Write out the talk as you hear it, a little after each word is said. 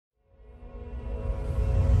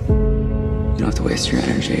don't have to waste your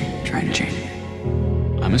energy trying to change it.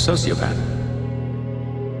 I'm a sociopath.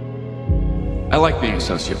 I like being a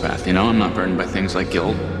sociopath, you know? I'm not burdened by things like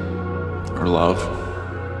guilt or love.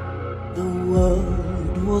 The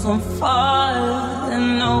world was on fire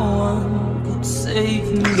and no one could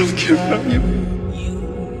save me. I don't care about you.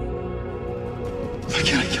 Why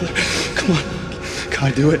can't I kill her? Come on. Can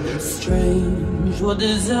I do it? Strange what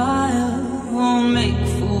desire will make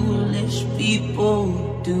foolish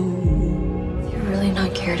people do. You're really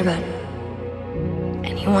not cared about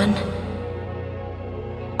anyone?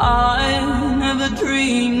 I never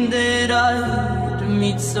dreamed that I'd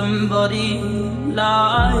meet somebody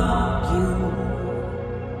like you.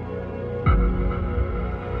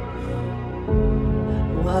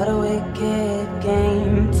 What a wicked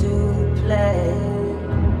game to play.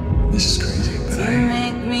 This is crazy, but to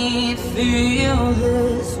make me feel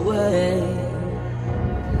this way.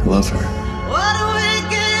 I love her. What a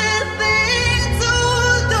wicked thing to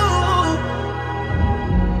do,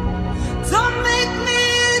 to make me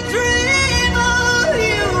dream of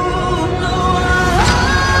you. No,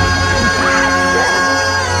 I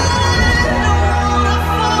don't wanna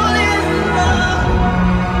fall in love.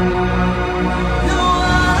 No,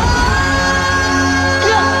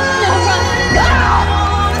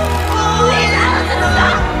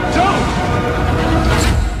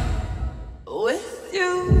 with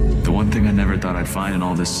you. The one thing I never thought I'd find in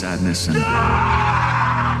all this sadness and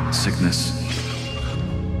sickness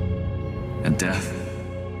and death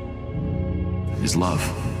is love.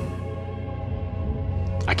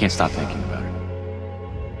 I can't stop thinking about her.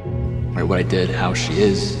 Right, what I did, how she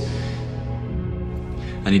is.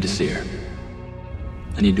 I need to see her.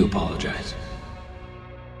 I need to apologize.